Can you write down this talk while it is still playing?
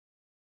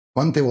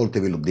Quante volte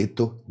ve l'ho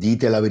detto?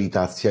 Dite la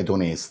verità, siate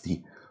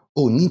onesti.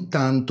 Ogni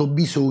tanto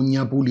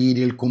bisogna pulire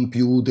il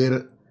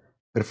computer,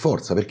 per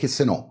forza, perché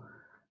se no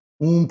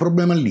un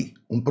problema lì,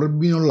 un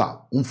problemino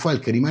là, un file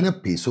che rimane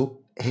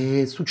appeso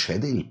e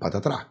succede il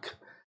patatrac.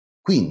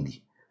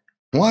 Quindi,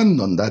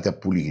 quando andate a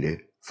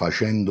pulire,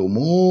 facendo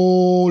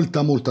molta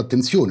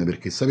attenzione,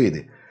 perché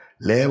sapete,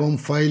 leva un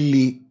file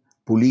lì,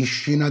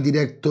 pulisci una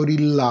directory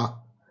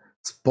là,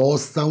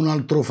 sposta un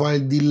altro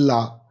file di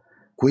là,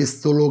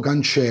 questo lo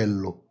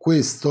cancello,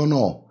 questo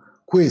no,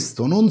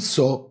 questo non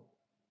so,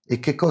 e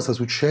che cosa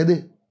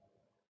succede?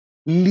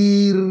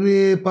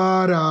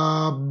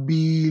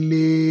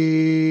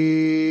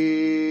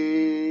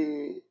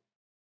 L'irreparabile.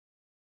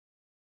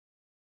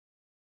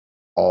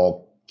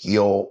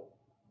 Occhio.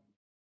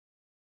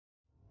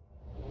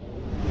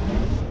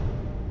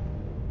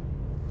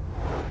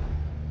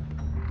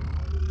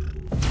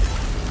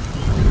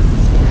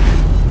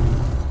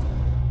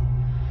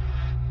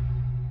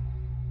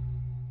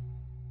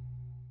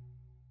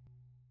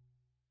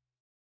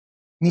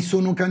 Mi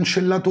sono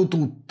cancellato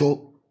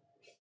tutto.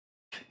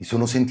 Mi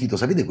sono sentito,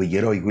 sapete quegli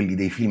eroi, quelli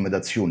dei film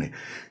d'azione?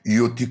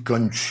 Io ti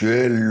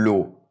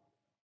cancello.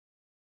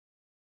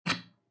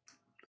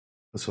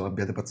 Lo so,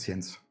 abbiate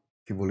pazienza.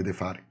 Che volete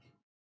fare?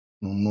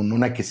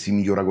 Non è che si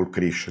migliora col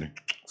crescere.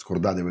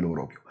 Scordatevelo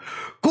proprio.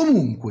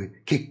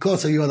 Comunque, che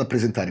cosa vi vado a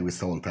presentare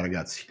questa volta,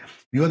 ragazzi?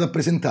 Vi vado a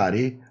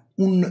presentare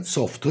un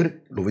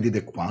software, lo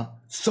vedete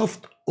qua,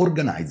 Soft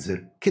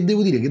Organizer, che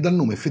devo dire che dal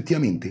nome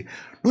effettivamente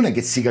non è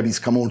che si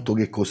capisca molto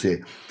che cos'è.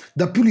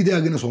 Dà più l'idea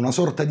che ne so, una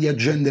sorta di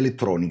agenda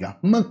elettronica,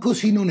 ma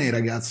così non è,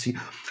 ragazzi.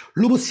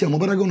 Lo possiamo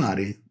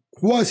paragonare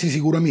quasi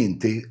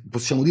sicuramente,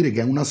 possiamo dire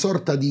che è una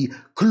sorta di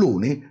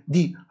clone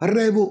di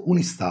Revo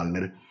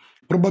Uninstaller.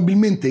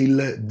 Probabilmente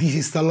il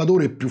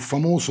disinstallatore più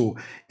famoso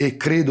e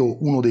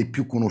credo uno dei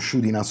più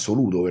conosciuti in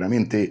assoluto,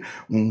 veramente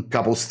un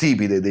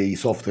capostipite dei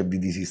software di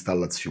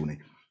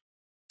disinstallazione.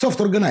 Soft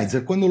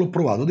Organizer, quando l'ho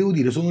provato, devo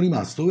dire, sono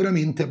rimasto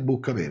veramente a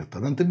bocca aperta,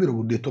 tant'è vero che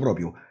ho detto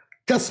proprio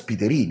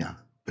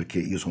caspiterina, perché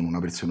io sono una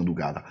persona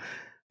educata,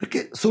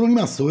 perché sono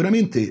rimasto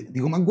veramente,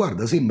 dico, ma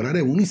guarda, sembra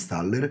Revo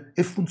Uninstaller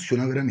e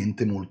funziona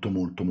veramente molto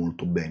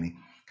bene.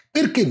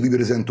 Perché vi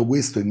presento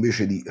questo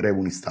invece di Revo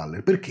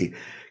Uninstaller? Perché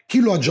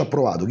chi lo ha già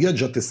provato, chi ha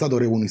già testato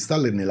Revo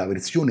Uninstaller nella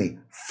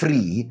versione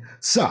free,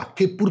 sa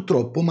che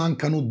purtroppo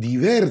mancano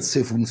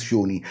diverse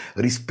funzioni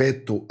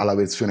rispetto alla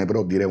versione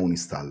pro di Revo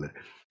Uninstaller.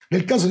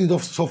 Nel caso di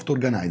Soft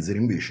Organizer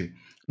invece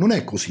non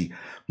è così,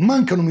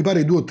 mancano mi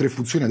pare 2 o 3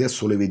 funzioni,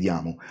 adesso le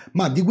vediamo,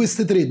 ma di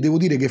queste 3 devo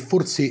dire che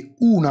forse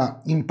una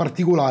in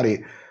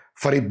particolare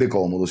farebbe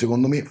comodo,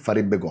 secondo me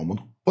farebbe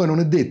comodo. Poi non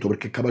è detto,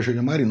 perché è capace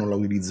che magari non la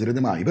utilizzerete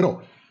mai, però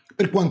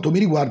per quanto mi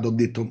riguarda ho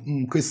detto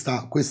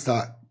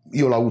questa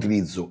io la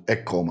utilizzo,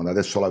 è comoda,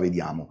 adesso la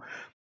vediamo.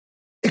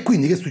 E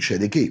quindi che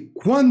succede? Che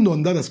quando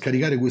andate a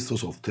scaricare questo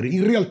software,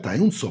 in realtà è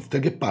un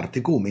software che parte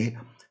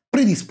come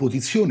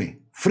predisposizione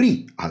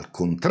free, al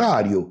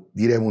contrario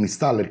di Revo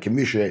Uninstaller, che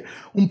invece è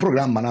un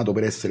programma nato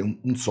per essere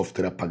un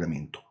software a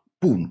pagamento.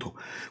 Punto.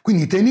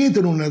 Quindi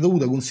tenetelo nella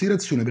dovuta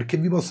considerazione, perché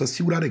vi posso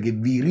assicurare che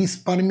vi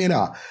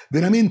risparmierà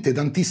veramente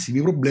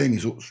tantissimi problemi,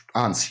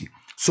 anzi,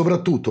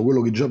 soprattutto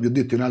quello che già vi ho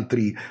detto in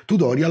altri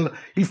tutorial,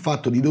 il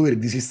fatto di dover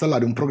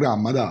disinstallare un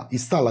programma da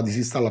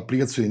disinstalla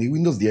applicazioni di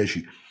Windows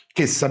 10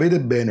 che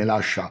sapete bene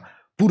lascia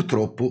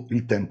purtroppo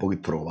il tempo che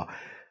trova.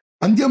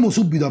 Andiamo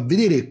subito a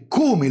vedere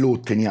come lo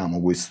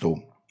otteniamo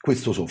questo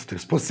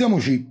software.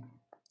 Spostiamoci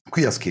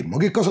qui a schermo.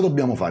 Che cosa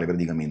dobbiamo fare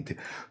praticamente?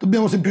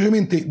 Dobbiamo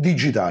semplicemente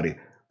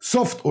digitare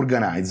Soft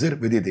Organizer,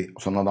 vedete,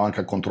 sono andato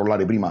anche a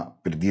controllare prima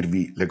per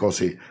dirvi le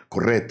cose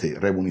corrette,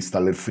 Revo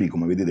Uninstaller Free,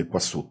 come vedete qua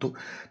sotto.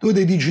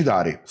 Dovete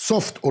digitare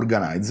Soft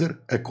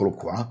Organizer, eccolo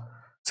qua.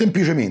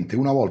 Semplicemente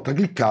una volta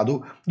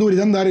cliccato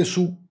dovrete andare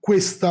su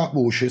questa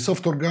voce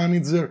Soft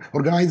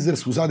Organizer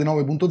scusate,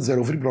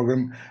 9.0 Free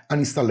Program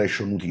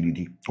Uninstallation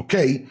Utility,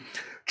 ok?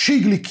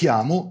 Ci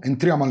clicchiamo,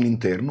 entriamo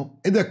all'interno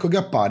ed ecco che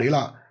appare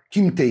la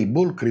Kim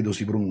Table, credo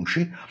si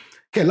pronunci,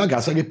 che è la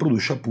casa che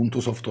produce appunto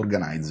Soft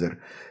Organizer.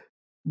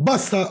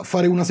 Basta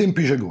fare una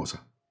semplice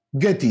cosa,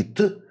 get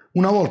it.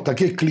 Una volta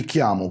che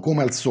clicchiamo,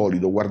 come al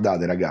solito,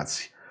 guardate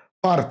ragazzi,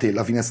 parte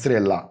la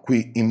finestrella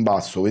qui in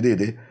basso,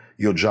 vedete?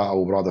 Io già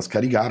ho provato a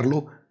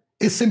scaricarlo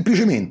e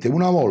semplicemente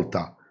una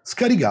volta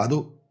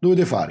scaricato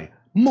dovete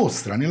fare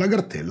mostra nella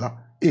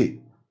cartella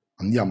e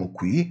andiamo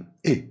qui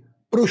e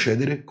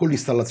procedere con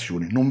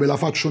l'installazione. Non ve la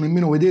faccio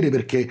nemmeno vedere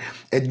perché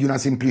è di una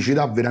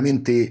semplicità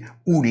veramente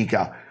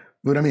unica.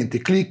 Veramente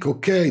clic,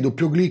 ok,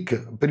 doppio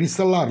clic per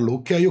installarlo,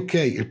 ok,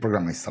 e il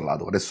programma è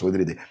installato. Adesso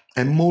vedrete,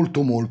 è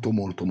molto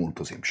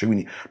semplice,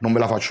 quindi non ve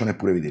la faccio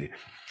neppure vedere.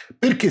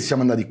 Perché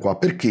siamo andati qua?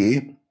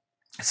 Perché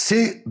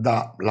se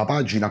dalla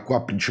pagina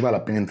qua principale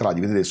appena entrati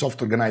vedete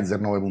Soft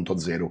Organizer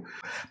 9.0,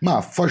 ma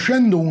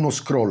facendo uno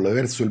scroll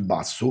verso il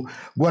basso,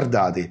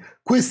 guardate,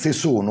 queste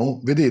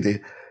sono,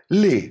 vedete,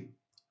 le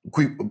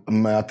qui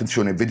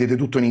attenzione, vedete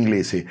tutto in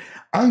inglese,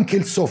 anche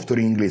il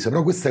software in inglese,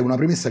 però questa è una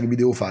premessa che vi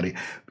devo fare.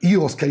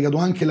 Io ho scaricato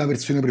anche la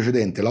versione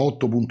precedente, la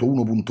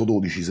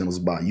 8.1.12 se non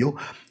sbaglio,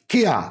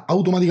 che ha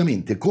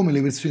automaticamente, come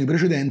le versioni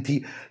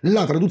precedenti,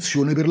 la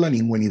traduzione per la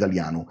lingua in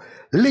italiano.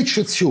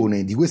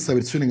 L'eccezione di questa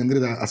versione che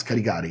andrete a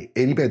scaricare,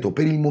 e ripeto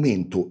per il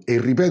momento, e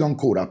ripeto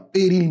ancora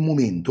per il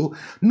momento,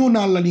 non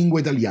ha la lingua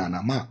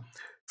italiana, ma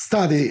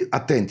state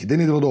attenti,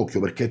 tenetelo d'occhio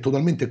perché è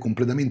totalmente e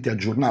completamente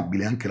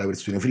aggiornabile anche la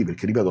versione free,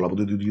 perché ripeto la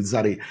potete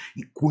utilizzare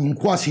in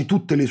quasi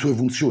tutte le sue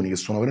funzioni che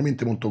sono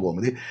veramente molto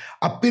comode.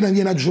 Appena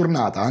viene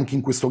aggiornata, anche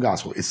in questo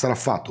caso, e sarà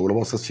fatto, ve lo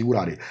posso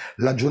assicurare,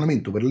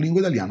 l'aggiornamento per la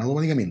lingua italiana,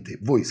 automaticamente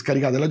voi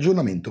scaricate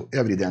l'aggiornamento e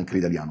avrete anche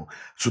l'italiano.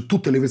 Su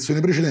tutte le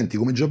versioni precedenti,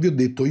 come già vi ho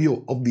detto, io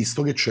ho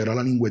visto che c'era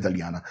la lingua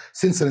italiana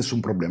senza nessun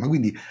problema,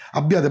 quindi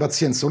abbiate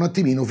pazienza un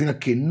attimino fino a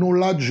che non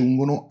la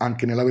aggiungono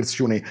anche nella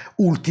versione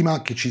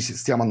ultima che ci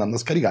stiamo andando a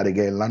scaricare,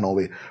 che è la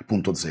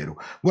 9.0.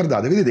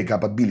 Guardate, vedete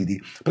capability?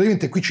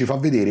 Praticamente qui ci fa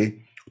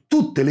vedere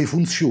tutte le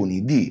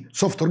funzioni di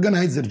soft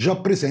organizer già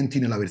presenti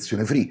nella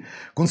versione free.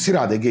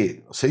 Considerate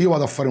che se io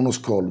vado a fare uno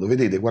scroll,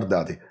 vedete,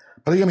 guardate,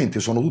 praticamente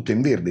sono tutte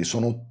in verde,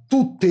 sono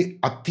tutte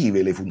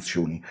attive le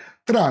funzioni,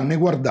 tranne,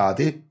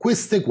 guardate,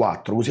 queste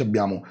 4, così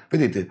abbiamo,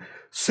 vedete,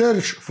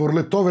 search for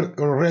leftover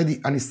already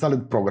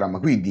uninstalled program,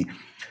 quindi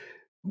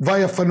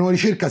vai a fare una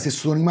ricerca se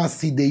sono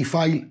rimasti dei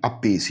file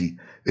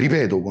appesi.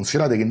 Ripeto,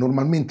 considerate che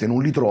normalmente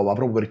non li trova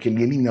proprio perché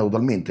li elimina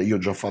totalmente, io ho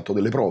già fatto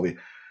delle prove.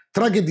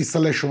 Track and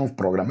installation of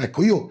program,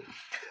 ecco, io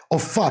ho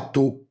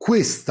fatto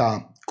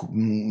questa,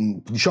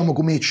 diciamo,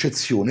 come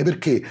eccezione,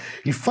 perché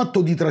il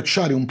fatto di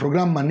tracciare un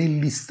programma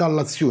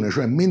nell'installazione,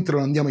 cioè mentre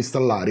lo andiamo a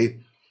installare,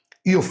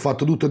 io ho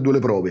fatto tutte e due le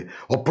prove,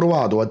 ho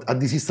provato a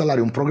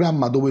disinstallare un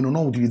programma dove non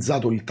ho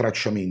utilizzato il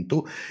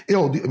tracciamento e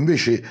ho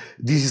invece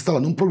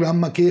disinstallato un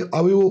programma che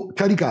avevo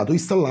caricato,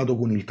 installato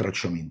con il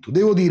tracciamento.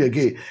 Devo dire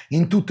che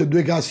in tutti e due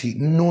i casi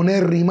non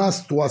è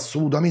rimasto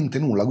assolutamente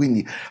nulla,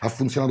 quindi ha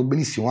funzionato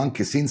benissimo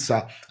anche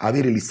senza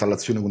avere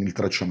l'installazione con il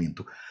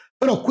tracciamento.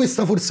 Però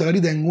questa forse la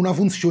ritengo una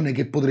funzione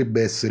che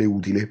potrebbe essere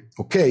utile,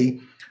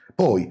 ok?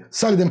 Poi,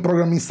 Silent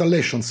Program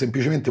Installation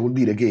semplicemente vuol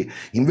dire che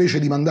invece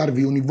di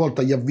mandarvi ogni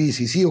volta gli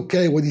avvisi, sì,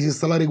 ok, vuoi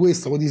disinstallare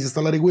questo, vuoi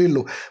disinstallare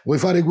quello, vuoi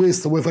fare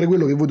questo, vuoi fare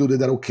quello, che voi dovete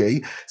dare ok,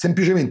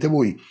 semplicemente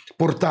voi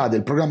portate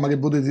il programma che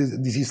potete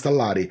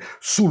disinstallare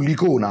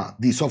sull'icona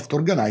di Soft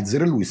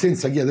Organizer e lui,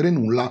 senza chiedere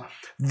nulla,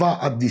 va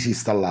a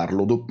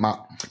disinstallarlo.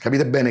 Ma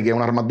capite bene che è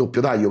un'arma a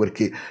doppio taglio,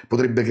 perché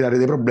potrebbe creare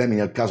dei problemi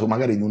nel caso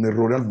magari di un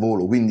errore al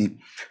volo, quindi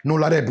non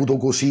la reputo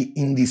così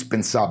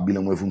indispensabile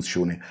come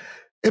funzione.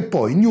 E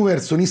poi New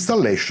Version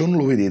Installation,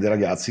 lo vedete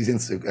ragazzi,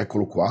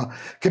 eccolo qua,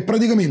 che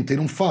praticamente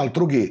non fa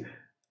altro che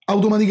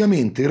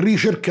automaticamente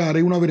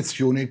ricercare una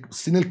versione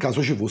se nel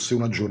caso ci fosse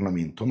un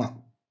aggiornamento, ma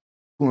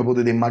come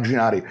potete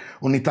immaginare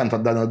ogni tanto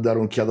andate a dare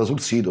un'occhiata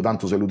sul sito,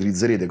 tanto se lo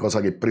utilizzerete,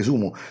 cosa che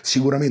presumo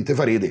sicuramente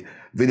farete,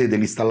 vedete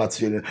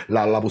l'installazione,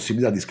 la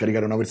possibilità di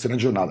scaricare una versione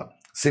aggiornata,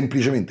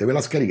 semplicemente ve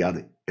la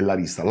scaricate e la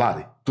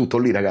reinstallate, tutto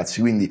lì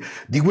ragazzi. Quindi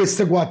di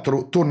queste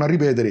 4, torno a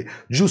ripetere,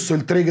 giusto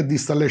il Track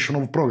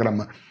Installation of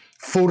Program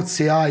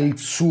forse ha il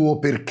suo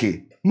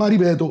perché, ma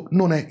ripeto,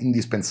 non è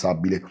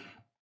indispensabile.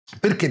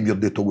 Perché vi ho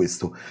detto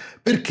questo?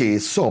 Perché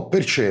so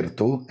per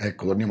certo,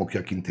 ecco, torniamo qui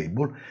a King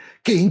Table,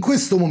 che in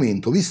questo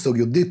momento, visto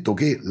che ho detto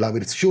che la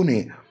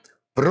versione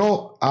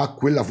Pro ha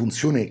quella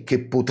funzione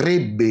che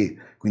potrebbe,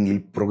 quindi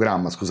il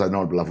programma, scusate,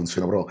 no, la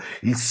funzione Pro,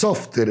 il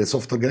software,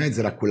 Soft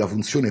Organizer ha quella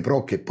funzione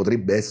Pro che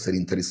potrebbe essere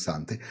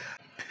interessante,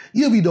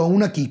 io vi do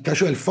una chicca,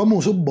 cioè il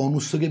famoso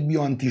bonus che vi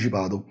ho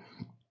anticipato.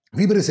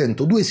 Vi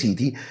presento 2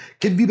 siti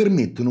che vi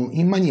permettono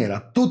in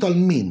maniera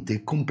totalmente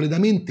e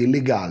completamente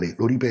legale,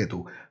 lo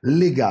ripeto,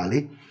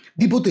 legale,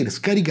 di poter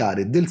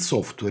scaricare del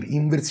software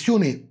in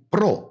versione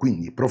Pro,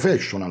 quindi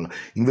professional,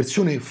 in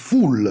versione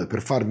full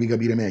per farvi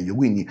capire meglio,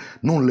 quindi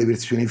non le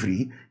versioni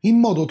free, in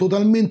modo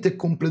totalmente e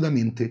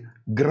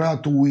completamente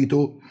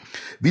gratuito.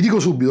 Vi dico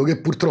subito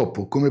che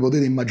purtroppo, come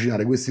potete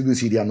immaginare, questi 2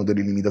 siti hanno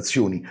delle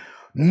limitazioni.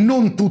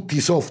 Non tutti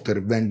i software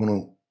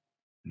vengono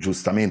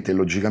giustamente e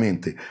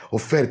logicamente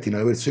offerti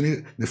nella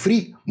versione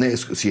free,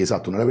 sì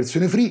esatto, nella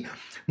versione free,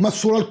 ma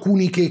solo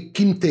alcuni che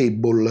King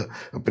Table,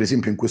 per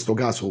esempio in questo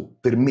caso,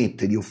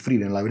 permette di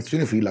offrire nella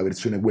versione free, la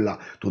versione quella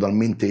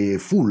totalmente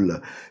full.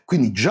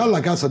 Quindi già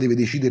la casa deve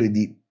decidere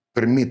di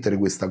permettere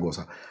questa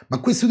cosa, ma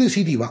questi 2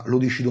 siti lo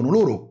decidono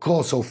loro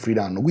cosa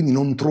offriranno, quindi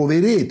non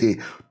troverete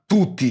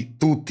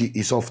tutti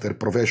i software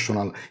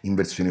professional in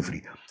versione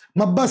free.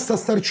 Ma basta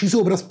starci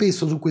sopra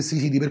spesso su questi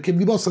siti, perché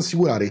vi posso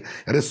assicurare,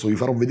 adesso vi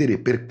farò vedere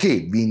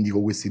perché vi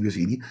indico questi 2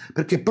 siti,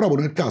 perché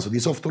proprio nel caso di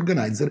Soft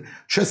Organizer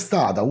c'è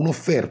stata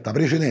un'offerta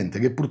precedente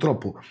che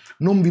purtroppo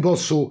non vi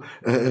posso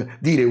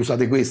dire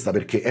usate questa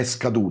perché è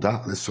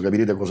scaduta, adesso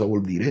capirete cosa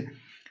vuol dire,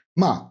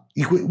 ma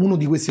uno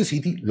di questi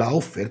siti l'ha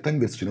offerta in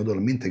versione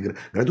totalmente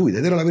gratuita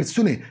ed era la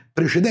versione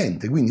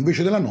precedente, quindi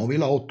invece della 9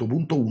 la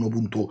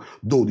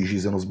 8.1.12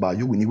 se non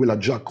sbaglio, quindi quella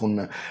già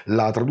con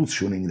la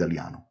traduzione in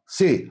italiano.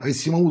 Se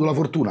avessimo avuto la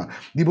fortuna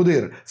di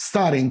poter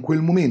stare in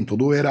quel momento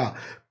dove era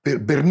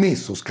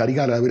permesso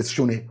scaricare la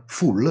versione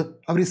full,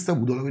 avreste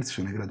avuto la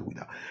versione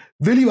gratuita.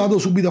 Ve li vado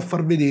subito a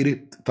far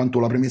vedere, tanto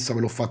la premessa ve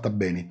l'ho fatta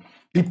bene.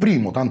 Il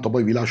primo, tanto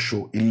poi vi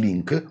lascio il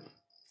link,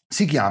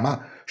 si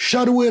chiama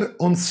Shareware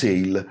on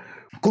Sale.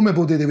 Come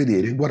potete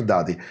vedere,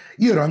 guardate,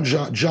 io ero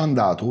già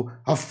andato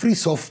a Free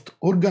Soft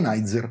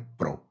Organizer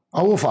Pro.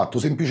 Avevo fatto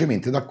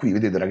semplicemente da qui,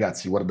 vedete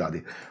ragazzi,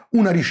 guardate,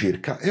 una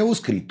ricerca e avevo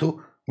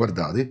scritto,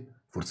 guardate,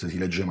 forse si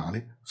legge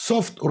male,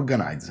 Soft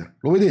Organizer.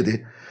 Lo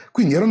vedete?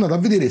 Quindi ero andato a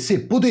vedere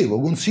se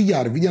potevo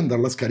consigliarvi di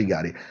andarla a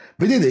scaricare.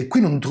 Vedete,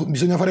 qui non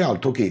bisogna fare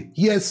altro che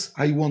Yes,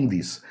 I want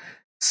this.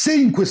 Se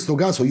in questo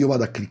caso io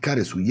vado a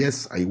cliccare su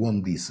Yes, I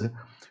want this,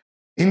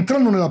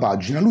 entrando nella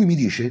pagina lui mi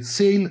dice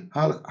Sale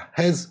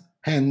has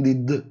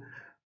ended.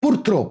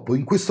 Purtroppo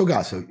in questo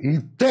caso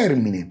il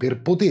termine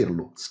per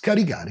poterlo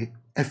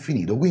scaricare è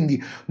finito,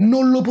 quindi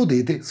non lo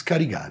potete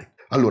scaricare.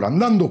 Allora,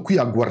 andando qui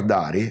a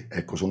guardare,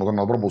 ecco, sono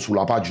tornato proprio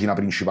sulla pagina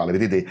principale,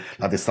 vedete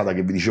la testata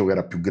che vi dicevo che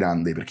era più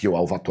grande perché io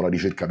avevo fatto la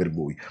ricerca per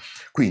voi.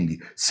 Quindi,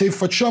 se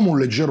facciamo un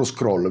leggero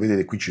scroll,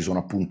 vedete qui ci sono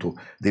appunto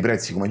dei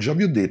prezzi come già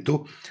vi ho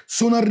detto,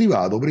 sono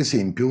arrivato per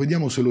esempio,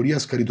 vediamo se lo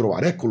riesco a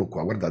ritrovare, eccolo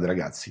qua, guardate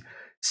ragazzi,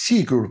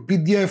 Secure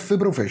PDF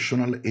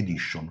Professional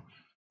Edition.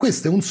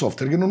 Questo è un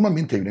software che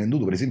normalmente viene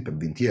venduto per esempio a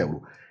 20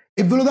 euro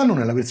e ve lo danno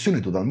nella versione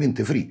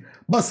totalmente free.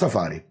 Basta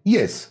fare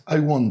Yes, I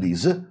want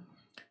this,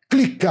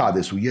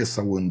 cliccate su Yes, I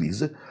want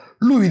this,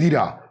 lui vi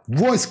dirà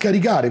vuoi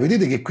scaricare,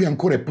 vedete che qui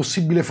ancora è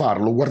possibile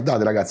farlo,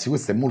 guardate ragazzi,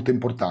 questo è molto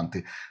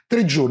importante,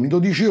 3 giorni,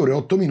 12 ore,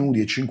 8 minuti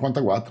e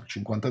 54,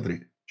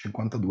 53,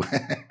 52,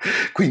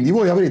 quindi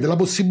voi avrete la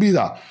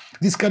possibilità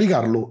di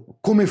scaricarlo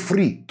come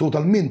free,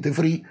 totalmente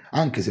free,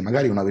 anche se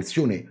magari è una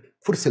versione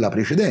forse la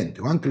precedente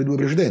o anche le due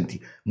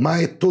precedenti, ma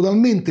è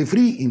totalmente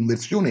free in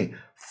versione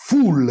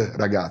full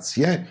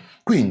ragazzi,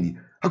 Quindi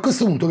a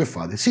questo punto che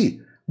fate? Sì,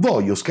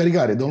 voglio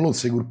scaricare Download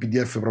Secure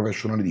PDF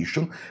Professional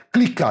Edition,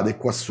 cliccate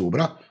qua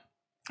sopra,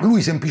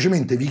 lui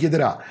semplicemente vi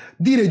chiederà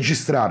di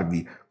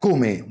registrarvi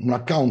come un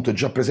account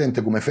già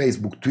presente come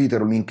Facebook,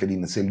 Twitter o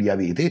LinkedIn se li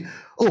avete,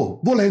 o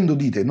volendo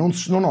dite non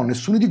ho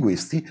nessuno di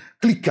questi,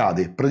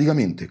 cliccate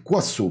praticamente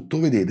qua sotto,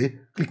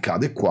 vedete,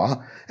 cliccate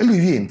qua e lui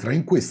vi entra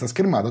in questa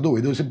schermata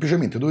dove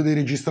semplicemente dovete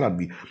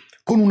registrarvi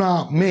con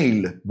una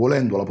mail,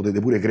 volendo la potete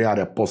pure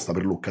creare apposta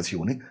per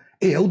l'occasione,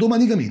 e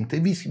automaticamente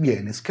vi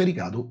viene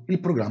scaricato il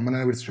programma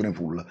nella versione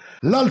full.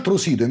 L'altro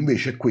sito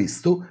invece è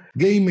questo,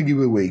 Game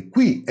Giveaway.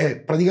 Qui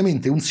è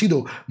praticamente un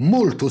sito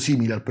molto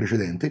simile al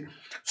precedente,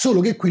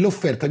 solo che qui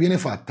l'offerta viene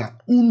fatta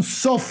un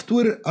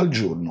software al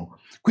giorno.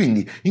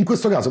 Quindi in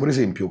questo caso, per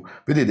esempio,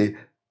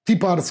 vedete,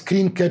 TPAR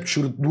Screen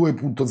Capture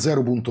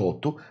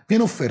 2.0.8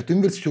 viene offerto in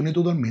versione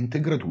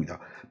totalmente gratuita.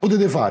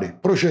 Potete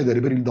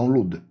procedere per il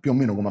download più o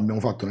meno come abbiamo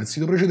fatto nel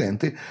sito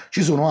precedente,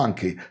 ci sono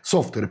anche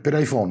software per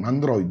iPhone,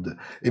 Android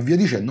e via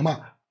dicendo,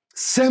 ma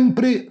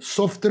sempre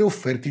software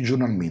offerti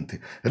giornalmente.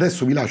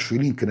 Adesso vi lascio i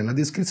link nella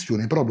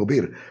descrizione proprio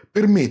per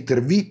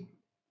permettervi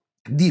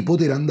di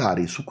poter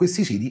andare su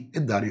questi siti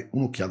e dare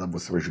un'occhiata a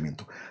vostro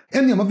piacimento. E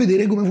andiamo a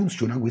vedere come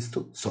funziona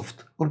questo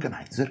soft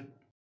organizer.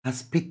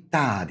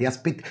 Aspettate,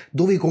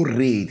 dove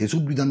correte?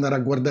 Subito andare a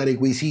guardare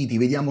quei siti,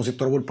 vediamo se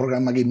trovo il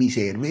programma che mi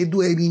serve. E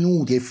 2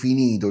 minuti è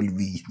finito il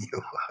video.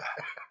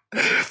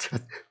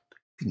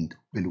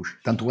 Finito, veloce.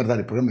 Tanto guardate,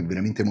 il programma è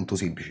veramente molto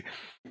semplice.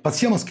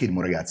 Passiamo a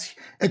schermo ragazzi.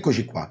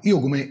 Eccoci qua. Io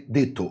come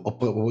detto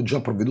ho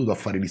già provveduto a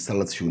fare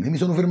l'installazione. Mi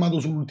sono fermato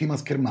sull'ultima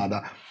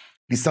schermata.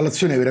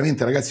 L'installazione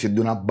veramente ragazzi è di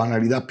una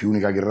banalità più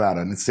unica che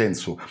rara, nel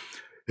senso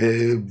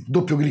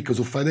doppio clic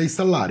su file da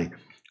installare,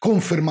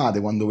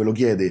 confermate quando ve lo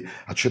chiede,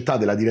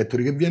 accettate la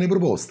directory che viene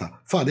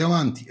proposta, fate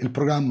avanti e il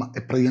programma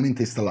è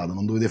praticamente installato,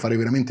 non dovete fare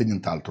veramente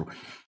nient'altro.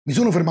 Mi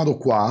sono fermato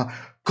qua,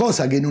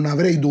 cosa che non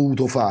avrei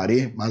dovuto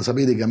fare, ma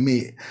sapete che a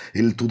me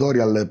il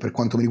tutorial per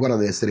quanto mi riguarda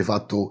deve essere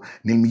fatto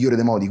nel migliore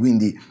dei modi,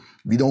 quindi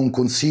vi do un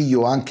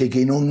consiglio anche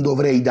che non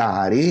dovrei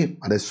dare,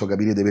 adesso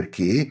capirete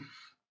perché,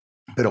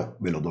 però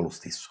ve lo do lo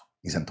stesso,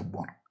 mi sento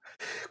buono.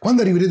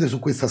 Quando arriverete su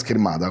questa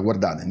schermata,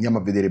 guardate, andiamo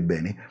a vedere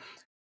bene,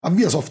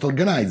 avvia Soft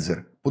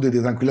Organizer, potete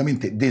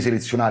tranquillamente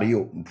deselezionare,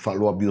 io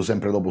lo avvio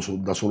sempre dopo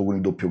da solo con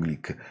il doppio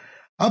clic.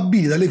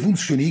 Abilita le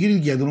funzioni che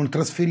richiedono il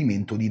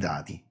trasferimento di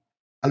dati.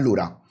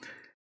 Allora,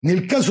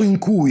 nel caso in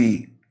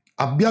cui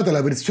abbiate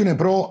la versione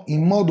Pro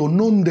in modo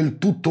non del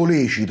tutto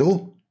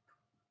lecito,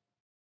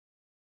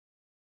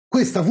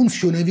 questa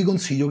funzione vi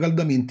consiglio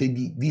caldamente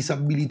di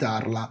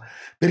disabilitarla,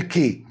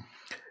 perché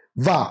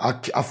va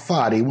a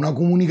fare una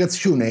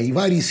comunicazione ai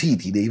vari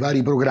siti dei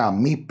vari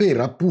programmi per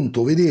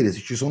appunto vedere se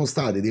ci sono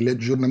stati degli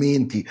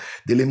aggiornamenti,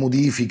 delle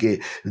modifiche,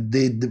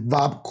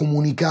 va a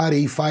comunicare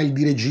i file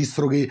di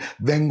registro che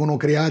vengono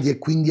creati e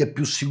quindi è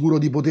più sicuro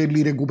di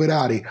poterli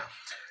recuperare.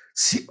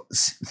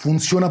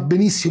 Funziona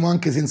benissimo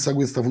anche senza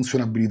questa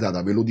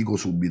funzionabilità, ve lo dico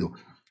subito,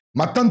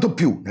 ma tanto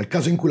più nel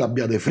caso in cui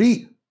l'abbiate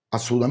free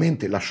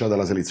assolutamente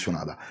lasciatela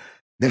selezionata.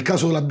 Nel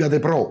caso l'abbiate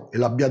Pro e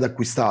l'abbiate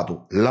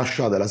acquistato,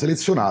 lasciatela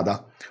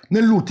selezionata.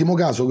 Nell'ultimo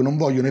caso, che non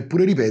voglio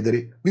neppure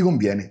ripetere, vi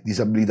conviene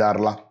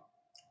disabilitarla.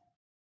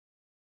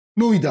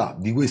 Novità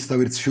di questa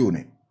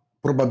versione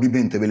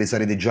probabilmente ve le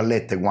sarete già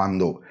lette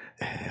quando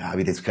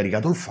avete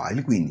scaricato il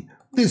file, quindi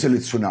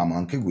deselezioniamo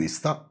anche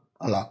questa,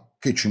 alla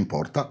che ci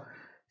importa,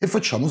 e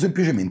facciamo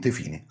semplicemente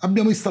fine.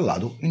 Abbiamo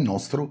installato il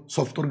nostro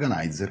soft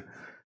organizer.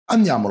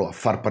 Andiamolo a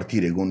far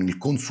partire con il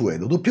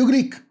consueto doppio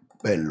clic,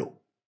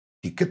 bello,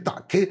 tic e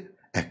tac,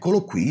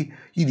 eccolo qui,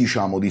 gli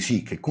diciamo di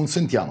sì che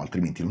consentiamo,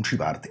 altrimenti non ci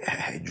parte,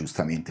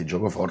 giustamente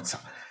gioco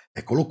forza,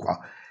 eccolo qua,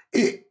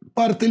 e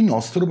parte il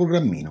nostro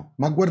programmino.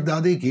 Ma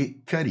guardate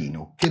che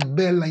carino, che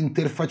bella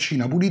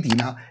interfaccina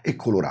pulitina e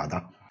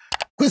colorata.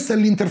 Questa è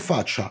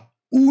l'interfaccia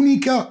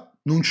unica,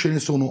 non ce ne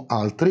sono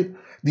altre,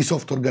 di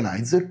Soft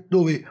Organizer,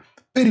 dove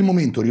per il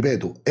momento,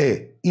 ripeto,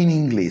 è in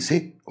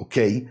inglese,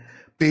 ok?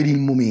 Per il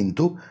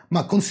momento,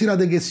 ma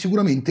considerate che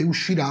sicuramente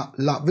uscirà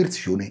la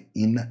versione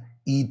in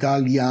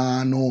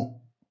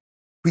italiano.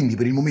 Quindi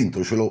per il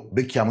momento ce lo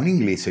becchiamo in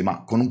inglese,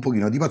 ma con un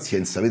pochino di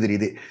pazienza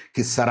vedrete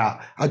che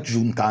sarà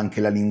aggiunta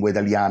anche la lingua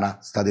italiana,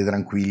 state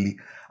tranquilli.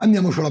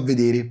 Andiamocelo a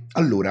vedere.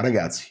 Allora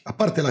ragazzi, a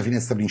parte la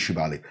finestra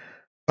principale,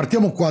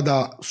 partiamo qua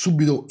da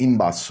subito in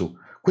basso.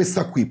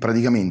 Questa qui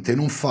praticamente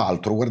non fa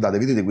altro, guardate,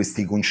 vedete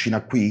questa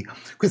iconcina qui?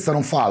 Questa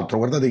non fa altro,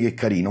 guardate che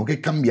carino, che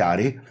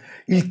cambiare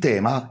il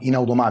tema in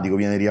automatico,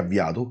 viene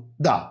riavviato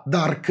da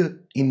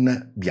dark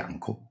in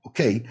bianco,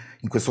 ok?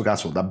 In questo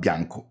caso da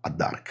bianco a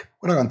dark.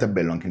 Guarda quanto è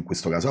bello anche in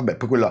questo caso. Vabbè,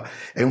 poi quella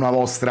è una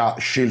vostra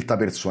scelta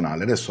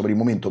personale. Adesso per il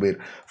momento,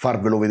 per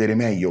farvelo vedere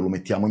meglio, lo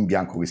mettiamo in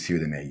bianco che si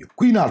vede meglio.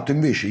 Qui in alto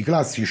invece i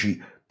classici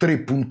 3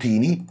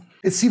 puntini,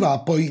 e si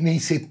va poi nei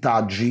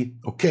settaggi,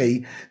 ok?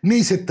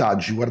 Nei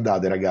settaggi,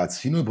 guardate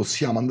ragazzi, noi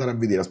possiamo andare a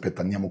vedere,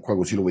 aspetta, andiamo qua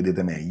così lo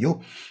vedete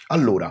meglio.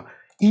 Allora,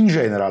 in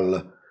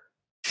general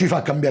ci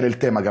fa cambiare il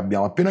tema che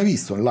abbiamo appena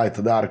visto, light,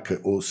 dark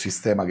o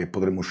sistema che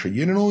potremmo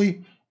scegliere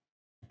noi.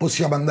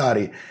 Possiamo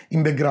andare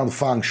in background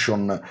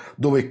function,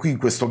 dove qui in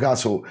questo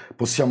caso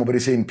possiamo per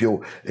esempio,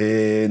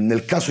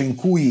 nel caso in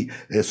cui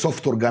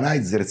soft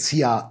organizer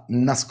sia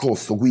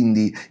nascosto,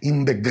 quindi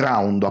in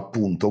background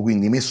appunto,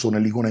 quindi messo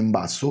nell'icona in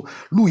basso,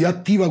 lui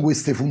attiva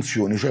queste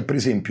funzioni, cioè per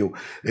esempio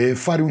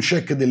fare un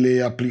check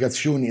delle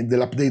applicazioni,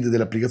 dell'update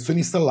delle applicazioni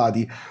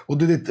installati o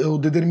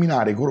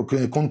determinare,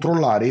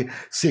 controllare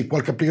se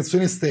qualche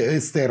applicazione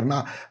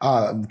esterna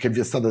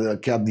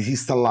che ha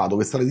disinstallato,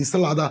 che è stata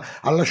disinstallata,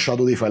 ha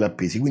lasciato dei file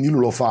appesi. Quindi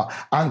lui lo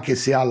fa anche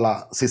se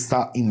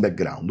sta in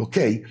background,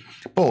 ok?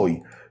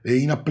 Poi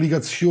in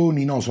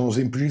applicazioni no, sono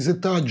semplici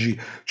settaggi.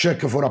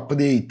 Check for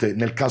update,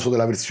 nel caso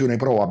della versione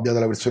Pro, abbiate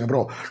la versione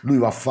Pro, lui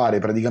va a fare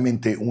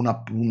praticamente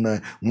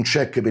un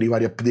check per i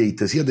vari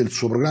update sia del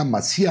suo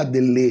programma sia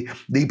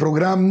dei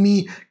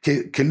programmi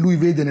che lui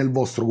vede nel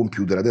vostro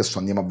computer. Adesso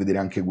andiamo a vedere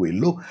anche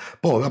quello.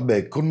 Poi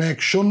vabbè,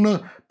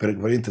 connection,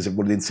 se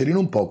volete inserire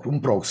un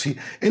proxy,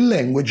 e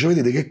language,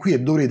 vedete che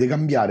qui dovrete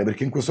cambiare,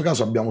 perché in questo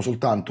caso abbiamo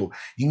soltanto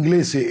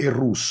inglese e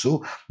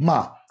russo,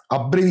 ma a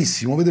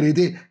brevissimo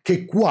vedrete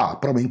che qua,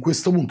 proprio in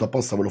questo punto,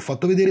 apposta ve l'ho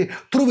fatto vedere,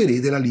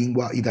 troverete la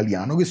lingua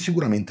italiano, che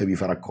sicuramente vi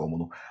farà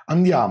comodo.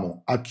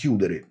 Andiamo a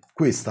chiudere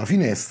questa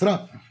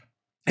finestra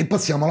e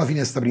passiamo alla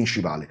finestra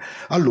principale.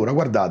 Allora,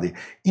 guardate,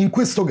 in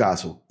questo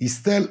caso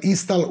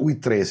install with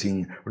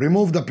tracing,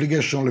 remove the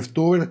application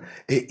leftover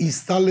e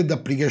installed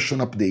application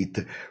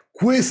update.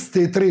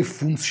 Queste 3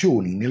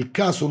 funzioni, nel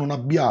caso non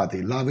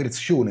abbiate la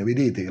versione,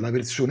 vedete, la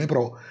versione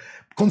Pro,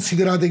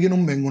 considerate che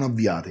non vengono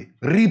avviate.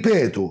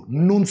 Ripeto,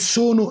 non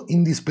sono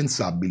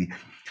indispensabili.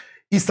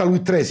 Install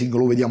with tracing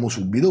lo vediamo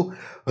subito.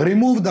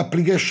 Remove the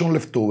application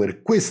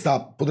leftover,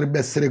 questa potrebbe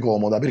essere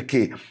comoda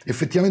perché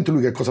effettivamente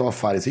lui che cosa va a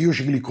fare? Se io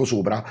ci clicco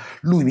sopra,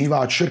 lui mi va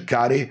a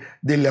cercare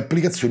delle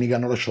applicazioni che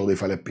hanno lasciato dei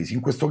file appesi.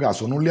 In questo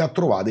caso non le ha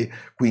trovate,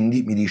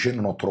 quindi mi dice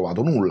non ho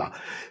trovato nulla.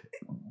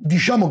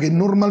 Diciamo che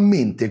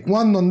normalmente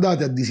quando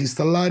andate a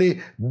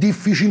disinstallare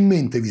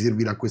difficilmente vi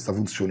servirà questa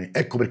funzione,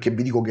 ecco perché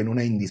vi dico che non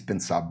è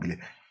indispensabile.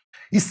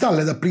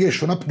 Installed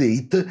application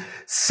update,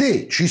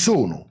 se ci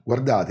sono,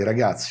 guardate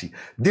ragazzi,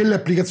 delle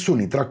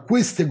applicazioni tra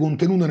queste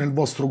contenute nel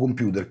vostro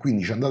computer,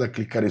 quindi ci andate a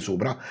cliccare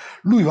sopra,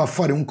 lui va a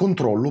fare un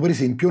controllo, per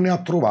esempio ne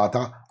ha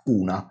trovata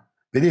una,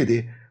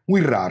 vedete?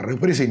 WinRAR,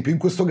 per esempio, in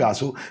questo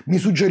caso mi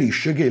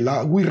suggerisce che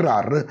la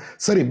WinRAR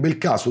sarebbe il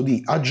caso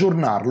di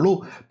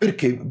aggiornarlo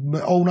perché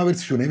ho una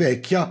versione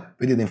vecchia,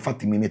 vedete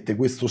infatti mi mette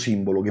questo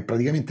simbolo che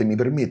praticamente mi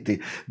permette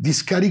di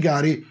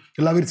scaricare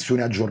la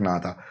versione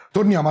aggiornata.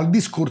 Torniamo al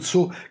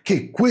discorso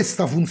che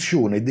questa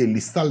funzione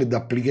dell'installed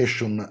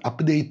application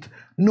update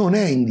non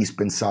è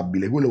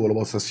indispensabile, quello ve lo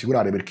posso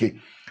assicurare, perché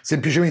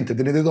semplicemente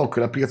tenete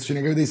d'occhio le applicazioni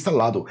che avete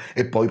installato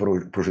e poi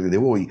procedete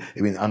voi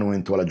a un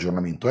eventuale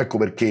aggiornamento. Ecco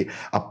perché,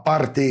 a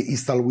parte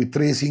install with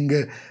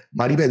tracing,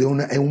 ma ripeto,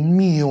 è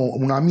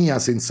una mia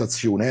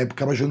sensazione,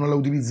 capace non la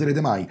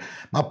utilizzerete mai,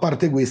 ma a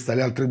parte questa,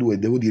 le altre due,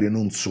 devo dire,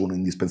 non sono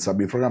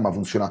indispensabili. Il programma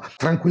funziona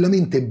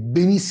tranquillamente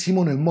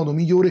benissimo, nel modo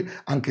migliore,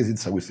 anche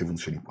senza queste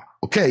funzioni qua,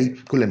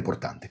 ok? Quello è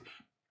importante.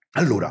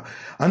 Allora,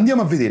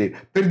 andiamo a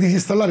vedere. Per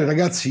disinstallare,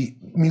 ragazzi,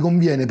 mi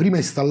conviene prima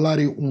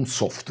installare un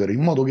software,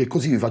 in modo che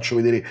così vi faccio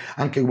vedere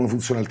anche come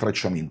funziona il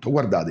tracciamento.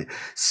 Guardate,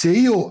 se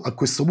io a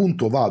questo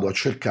punto vado a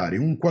cercare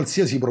un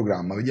qualsiasi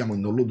programma, vediamo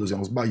in download se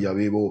non sbaglio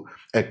avevo,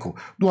 ecco,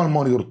 Dual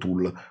Monitor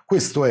Tool.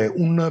 Questo è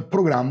un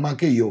programma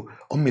che io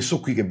ho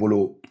messo qui, che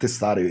volevo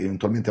testare,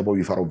 eventualmente poi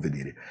vi farò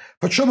vedere.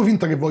 Facciamo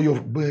finta che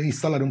voglio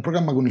installare un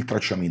programma con il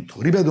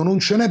tracciamento. Ripeto, non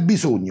ce n'è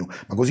bisogno,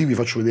 ma così vi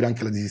faccio vedere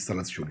anche la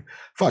disinstallazione.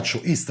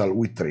 Faccio install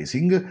with tracing,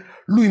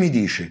 lui mi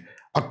dice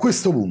a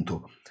questo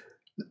punto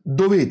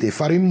dovete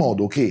fare in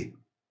modo che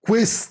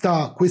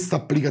questa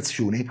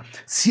applicazione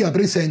sia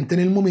presente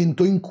nel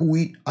momento in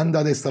cui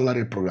andate a installare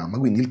il programma,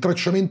 quindi il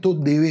tracciamento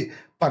deve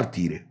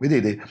partire.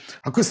 Vedete,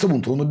 a questo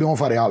punto non dobbiamo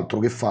fare altro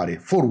che fare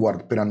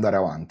forward per andare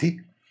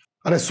avanti.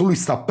 Adesso lui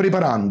sta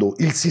preparando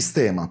il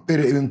sistema per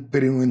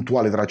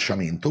eventuale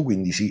tracciamento,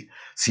 quindi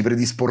si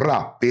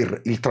predisporrà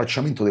per il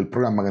tracciamento del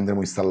programma che andremo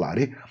a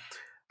installare,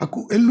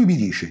 e lui mi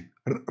dice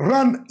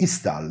run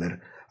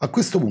installer. A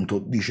questo punto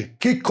dice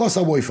che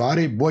cosa vuoi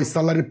fare? Vuoi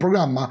installare il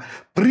programma?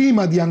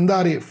 Prima di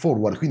andare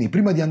forward, quindi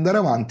prima di andare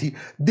avanti,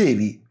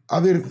 devi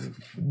aver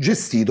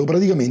gestito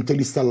praticamente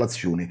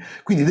l'installazione.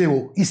 Quindi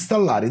devo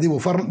installare,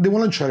 devo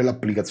lanciare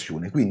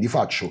l'applicazione. Quindi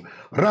faccio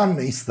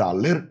run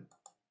installer.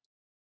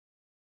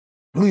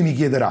 Lui mi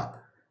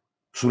chiederà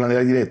sulla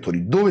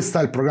directory dove sta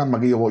il programma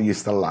che io voglio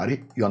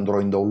installare. Io andrò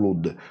in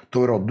download,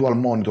 troverò Dual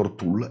Monitor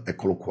Tool,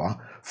 eccolo qua,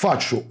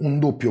 faccio un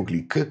doppio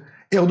clic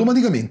e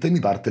automaticamente mi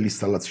parte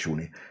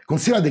l'installazione.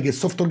 Considerate che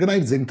Soft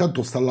Organizer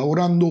intanto sta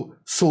lavorando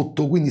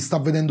sotto, quindi sta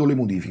vedendo le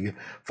modifiche.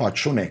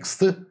 Faccio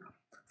next,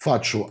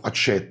 faccio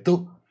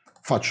accetto,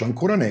 faccio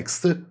ancora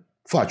next,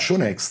 faccio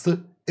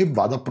next e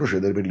vado a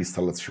procedere per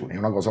l'installazione. È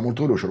una cosa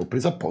molto veloce, l'ho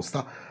presa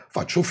apposta,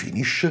 faccio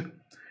finish.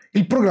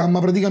 Il programma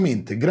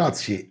praticamente,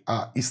 grazie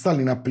a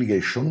Install in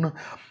Application,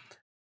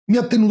 mi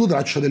ha tenuto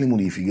traccia delle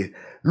modifiche.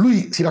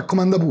 Lui si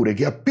raccomanda pure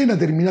che appena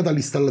terminata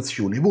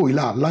l'installazione voi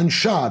la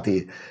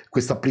lanciate,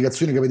 questa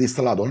applicazione che avete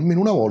installato,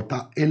 almeno una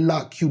volta e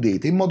la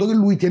chiudete, in modo che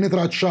lui tiene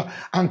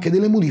traccia anche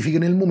delle modifiche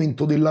nel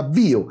momento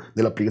dell'avvio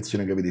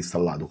dell'applicazione che avete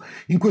installato.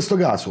 In questo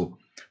caso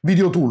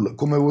Video Tool,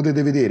 come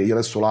potete vedere, io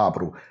adesso la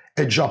apro,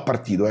 è già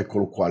partito,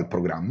 eccolo qua il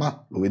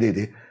programma, lo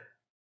vedete?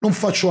 Non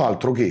faccio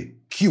altro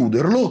che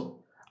chiuderlo.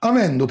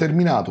 Avendo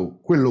terminato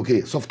quello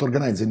che Soft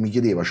Organizer mi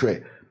chiedeva,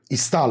 cioè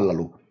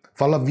installalo,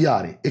 fallo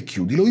avviare e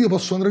chiudilo, io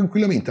posso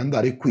tranquillamente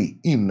andare qui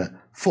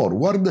in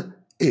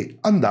forward e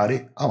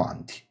andare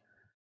avanti.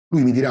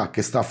 Lui mi dirà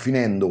che sta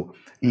finendo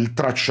il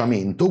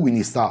tracciamento,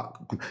 quindi sta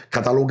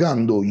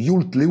catalogando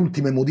le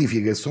ultime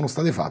modifiche che sono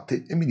state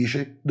fatte e mi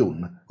dice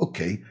done,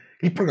 ok,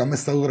 il programma è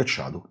stato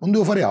tracciato, non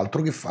devo fare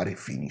altro che fare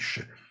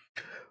finish.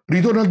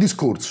 Ritorno al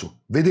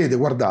discorso, vedete,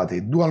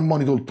 guardate, Dual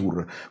Monitor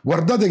Tool,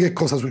 guardate che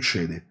cosa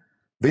succede.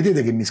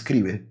 Vedete che mi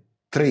scrive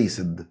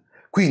traced,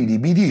 quindi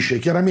mi dice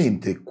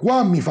chiaramente,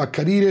 qua mi fa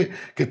capire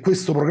che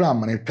questo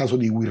programma, nel caso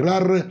di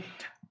WinRAR,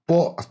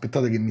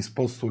 aspettate che mi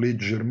sposto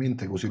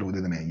leggermente così lo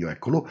vedete meglio,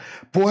 eccolo,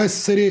 può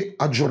essere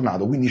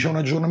aggiornato, quindi c'è un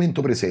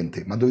aggiornamento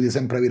presente, ma dovete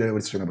sempre avere la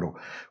versione Pro.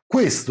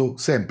 Questo,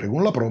 sempre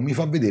con la Pro, mi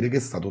fa vedere che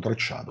è stato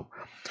tracciato.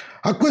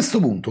 A questo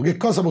punto, che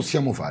cosa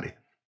possiamo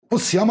fare?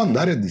 Possiamo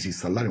andare a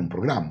disinstallare un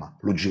programma,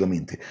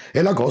 logicamente.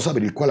 È la cosa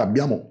per il quale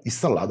abbiamo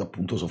installato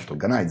appunto Soft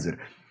Organizer.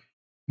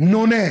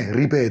 Non è,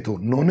 ripeto,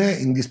 non è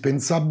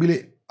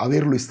indispensabile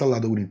averlo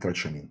installato con il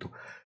tracciamento.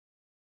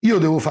 Io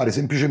devo fare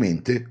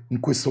semplicemente, in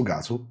questo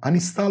caso,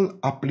 uninstall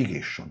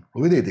application.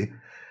 Lo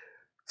vedete?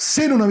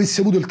 Se non avessi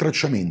avuto il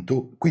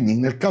tracciamento, quindi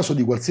nel caso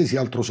di qualsiasi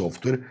altro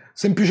software,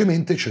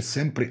 semplicemente c'è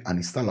sempre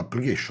uninstall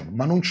application,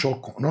 ma non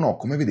ho,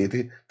 come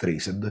vedete,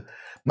 traced.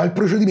 Ma il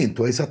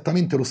procedimento è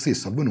esattamente lo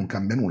stesso, a voi non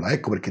cambia nulla,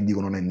 ecco perché dico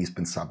non è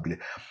indispensabile.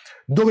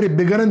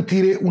 Dovrebbe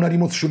garantire una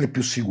rimozione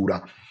più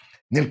sicura.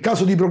 Nel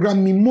caso di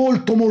programmi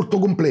molto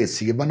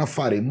complessi che vanno a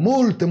fare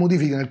molte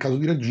modifiche nel caso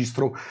di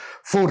registro,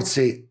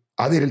 forse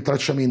avere il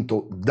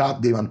tracciamento dà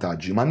dei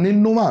vantaggi, ma nel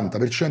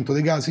 90%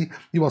 dei casi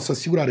vi posso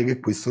assicurare che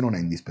questo non è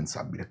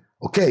indispensabile.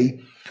 Ok?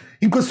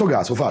 In questo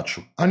caso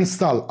faccio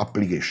uninstall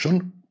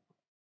application,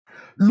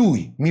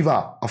 lui mi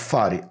va a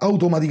fare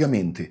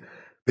automaticamente,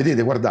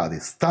 vedete, guardate,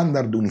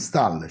 standard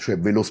uninstall, cioè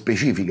ve lo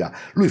specifica,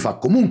 lui fa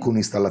comunque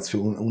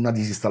una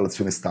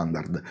disinstallazione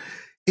standard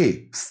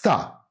e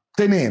sta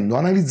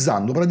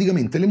analizzando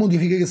praticamente le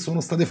modifiche che sono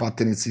state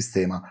fatte nel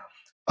sistema.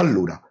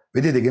 Allora,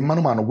 vedete che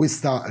mano a mano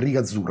questa riga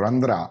azzurra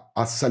andrà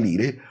a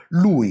salire,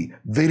 lui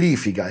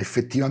verifica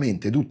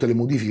effettivamente tutte le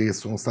modifiche che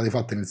sono state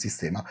fatte nel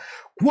sistema.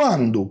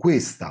 Quando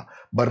questa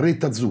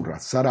barretta azzurra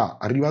sarà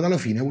arrivata alla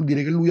fine, vuol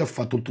dire che lui ha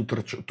fatto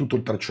tutto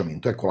il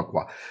tracciamento. Eccola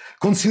qua.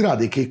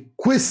 Considerate che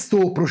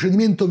questo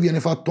procedimento viene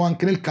fatto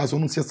anche nel caso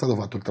non sia stato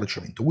fatto il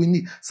tracciamento,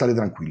 quindi state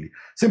tranquilli.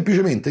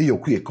 Semplicemente io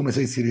qui è come se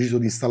avessi deciso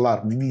di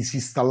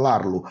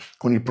disinstallarlo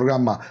con il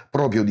programma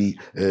proprio di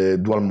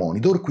Dual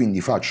Monitor,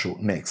 quindi faccio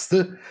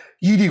next,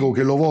 gli dico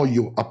che lo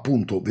voglio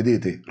appunto,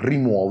 vedete,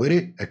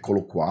 rimuovere,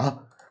 eccolo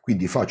qua,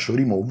 quindi faccio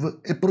remove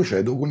e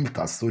procedo con il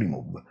tasto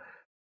remove.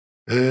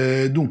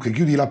 Dunque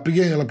chiudi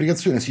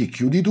l'applicazione, sì,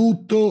 chiudi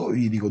tutto,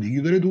 gli dico di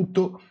chiudere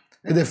tutto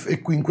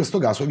e qui in questo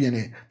caso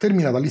viene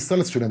terminata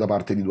l'installazione da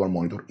parte di Dual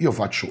Monitor. Io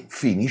faccio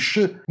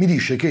finish, mi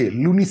dice che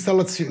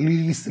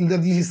la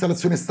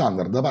disinstallazione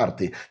standard da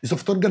parte di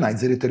Soft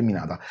Organizer è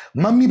terminata,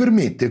 ma mi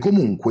permette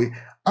comunque,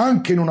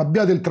 anche non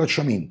abbiate il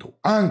tracciamento,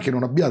 anche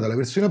non abbiate la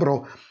versione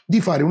Pro, di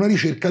fare una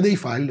ricerca dei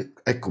file,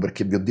 ecco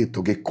perché vi ho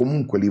detto che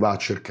comunque li va a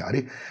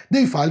cercare,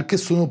 dei file che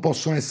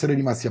possono essere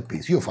rimasti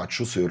appesi. Io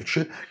faccio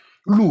search,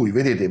 lui,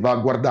 vedete, va a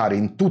guardare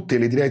in tutte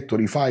le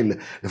directory file,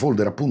 le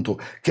folder appunto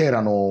che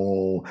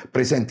erano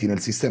presenti nel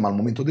sistema al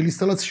momento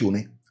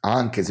dell'installazione,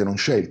 anche se non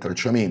c'è il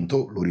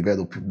tracciamento, lo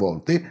ripeto più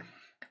volte,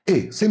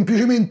 e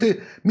semplicemente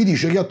mi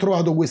dice che ha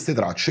trovato queste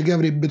tracce che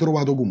avrebbe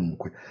trovato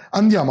comunque.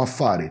 Andiamo a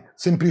fare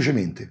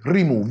semplicemente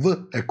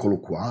remove, eccolo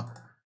qua,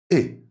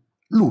 e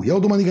lui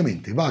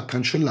automaticamente va a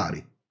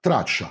cancellare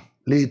traccia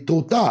le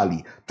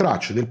totali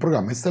tracce del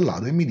programma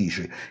installato e mi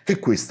dice che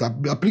questa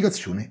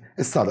applicazione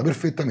è stata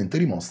perfettamente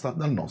rimossa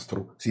dal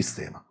nostro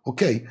sistema.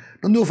 Ok?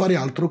 Non devo fare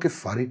altro che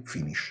fare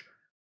finish.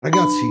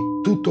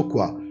 Ragazzi, tutto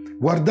qua.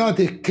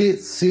 Guardate che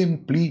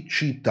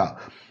semplicità.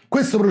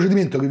 Questo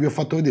procedimento che vi ho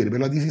fatto vedere per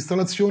la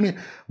disinstallazione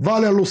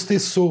vale allo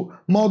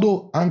stesso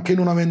modo anche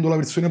non avendo la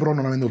versione Pro,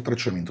 non avendo il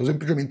tracciamento.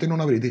 Semplicemente non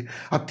avrete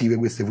attive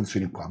queste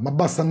funzioni qua, ma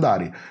basta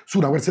andare su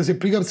una qualsiasi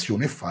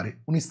applicazione e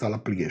fare un install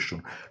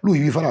application. Lui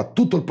vi farà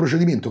tutto il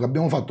procedimento che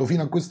abbiamo fatto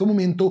fino a questo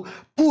momento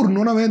pur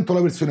non avendo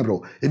la versione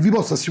Pro, e vi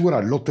posso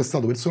assicurare, l'ho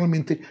testato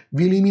personalmente,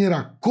 vi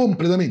eliminerà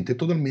completamente e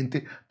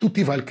totalmente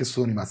tutti i file che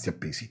sono rimasti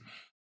appesi.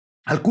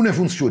 Alcune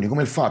funzioni,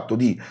 come il fatto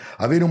di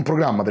avere un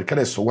programma, perché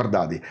adesso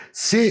guardate,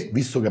 se,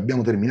 visto che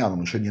abbiamo terminato,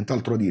 non c'è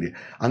nient'altro da dire,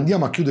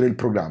 andiamo a chiudere il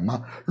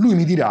programma, lui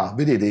mi dirà,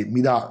 vedete,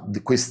 mi dà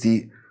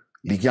questi,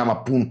 li chiama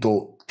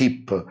appunto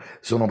tip,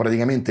 sono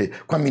praticamente,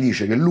 qua mi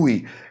dice che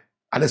lui,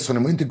 adesso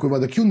nel momento in cui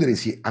vado a chiudere,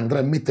 si andrà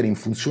a mettere in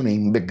funzione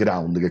in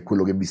background, che è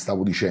quello che vi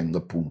stavo dicendo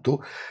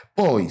appunto.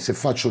 Poi, se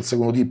faccio il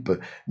secondo tip,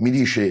 mi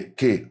dice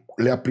che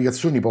le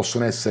applicazioni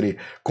possono essere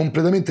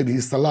completamente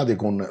disinstallate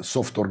con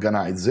Soft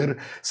Organizer,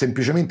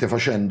 semplicemente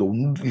facendo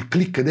il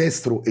clic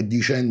destro e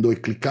dicendo e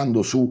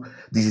cliccando su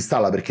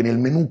disinstalla, perché nel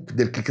menu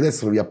del clic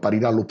destro vi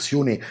apparirà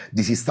l'opzione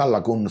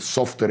disinstalla con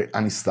Software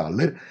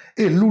Uninstaller.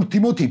 E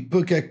l'ultimo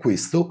tip, che è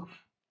questo,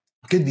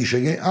 che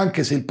dice che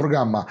anche se il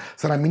programma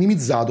sarà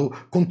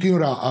minimizzato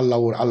continuerà a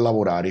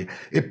lavorare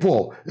e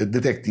può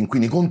detecting,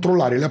 quindi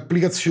controllare le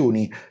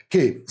applicazioni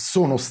che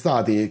sono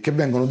state, che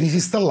vengono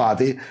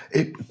disinstallate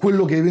e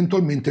quello che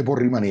eventualmente può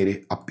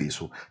rimanere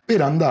appeso. Per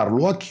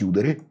andarlo a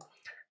chiudere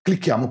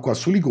clicchiamo qua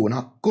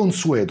sull'icona,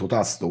 consueto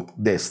tasto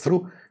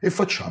destro, e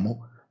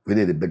facciamo,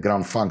 vedete,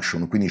 background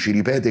function, quindi ci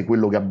ripete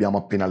quello che abbiamo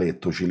appena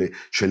letto,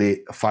 ce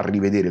le fa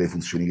rivedere le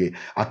funzioni che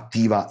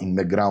attiva in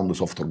background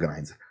Soft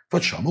Organizer.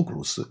 Facciamo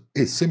close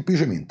e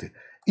semplicemente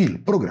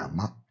il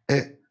programma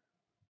è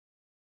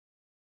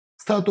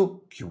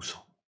stato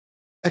chiuso.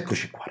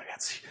 Eccoci qua,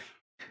 ragazzi.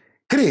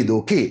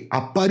 Credo che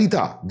a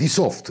parità di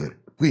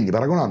software, quindi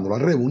paragonandolo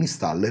al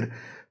Uninstaller,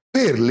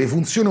 per le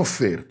funzioni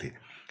offerte,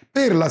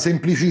 per la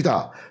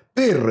semplicità,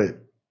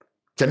 per,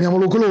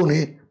 chiamiamolo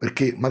clone,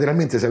 perché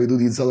materialmente se avete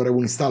utilizzato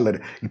Uninstaller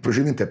il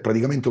procedimento è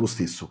praticamente lo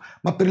stesso,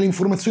 ma per le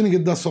informazioni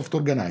che dà Soft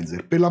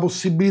Organizer, per la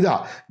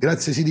possibilità,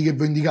 grazie ai siti che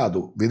vi ho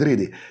indicato,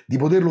 vedrete, di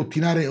poterlo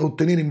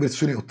ottenere in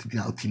versione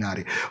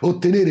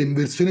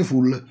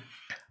full,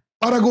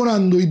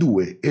 paragonando i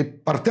due e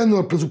partendo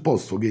dal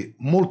presupposto che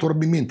molto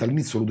probabilmente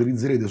all'inizio lo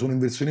utilizzerete solo in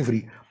versione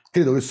free,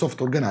 credo che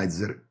Soft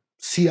Organizer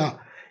sia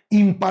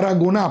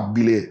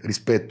imparagonabile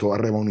rispetto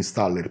al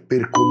Uninstaller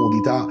per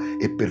comodità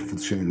e per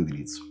funzioni di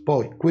utilizzo.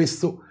 Poi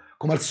questo,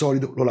 come al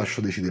solito, lo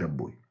lascio decidere a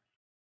voi.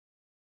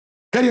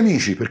 Cari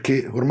amici,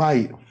 perché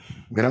ormai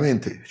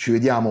veramente ci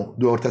vediamo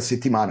 2 volte a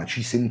settimana,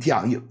 ci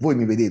sentiamo, voi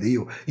mi vedete,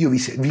 io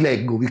vi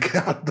leggo più che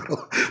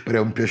altro, però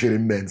è un piacere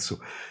immenso.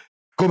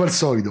 Come al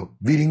solito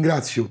vi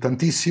ringrazio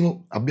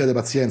tantissimo, abbiate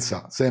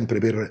pazienza sempre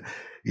per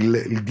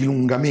il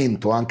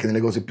dilungamento anche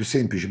nelle cose più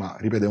semplici, ma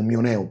ripeto è un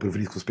mio neo,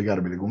 preferisco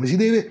spiegarvele come si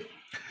deve.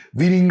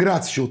 Vi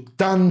ringrazio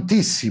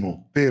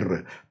tantissimo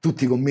per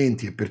tutti i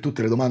commenti e per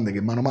tutte le domande che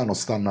mano a mano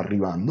stanno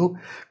arrivando,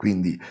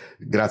 quindi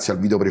grazie al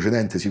video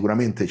precedente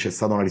sicuramente c'è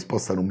stata una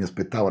risposta che non mi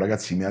aspettavo,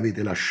 ragazzi, mi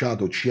avete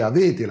lasciato, ci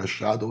avete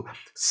lasciato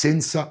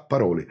senza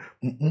parole.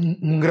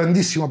 Un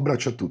grandissimo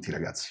abbraccio a tutti,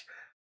 ragazzi.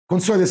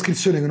 Consueta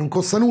iscrizione che non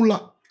costa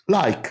nulla,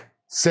 like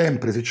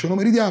sempre se ce lo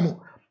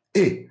meritiamo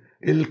e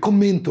il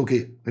commento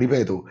che,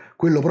 ripeto,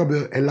 quello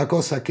proprio è la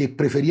cosa che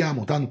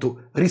preferiamo,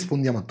 tanto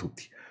rispondiamo a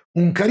tutti.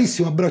 Un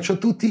carissimo abbraccio a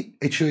tutti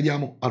e ci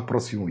vediamo al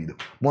prossimo video.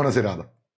 Buona serata.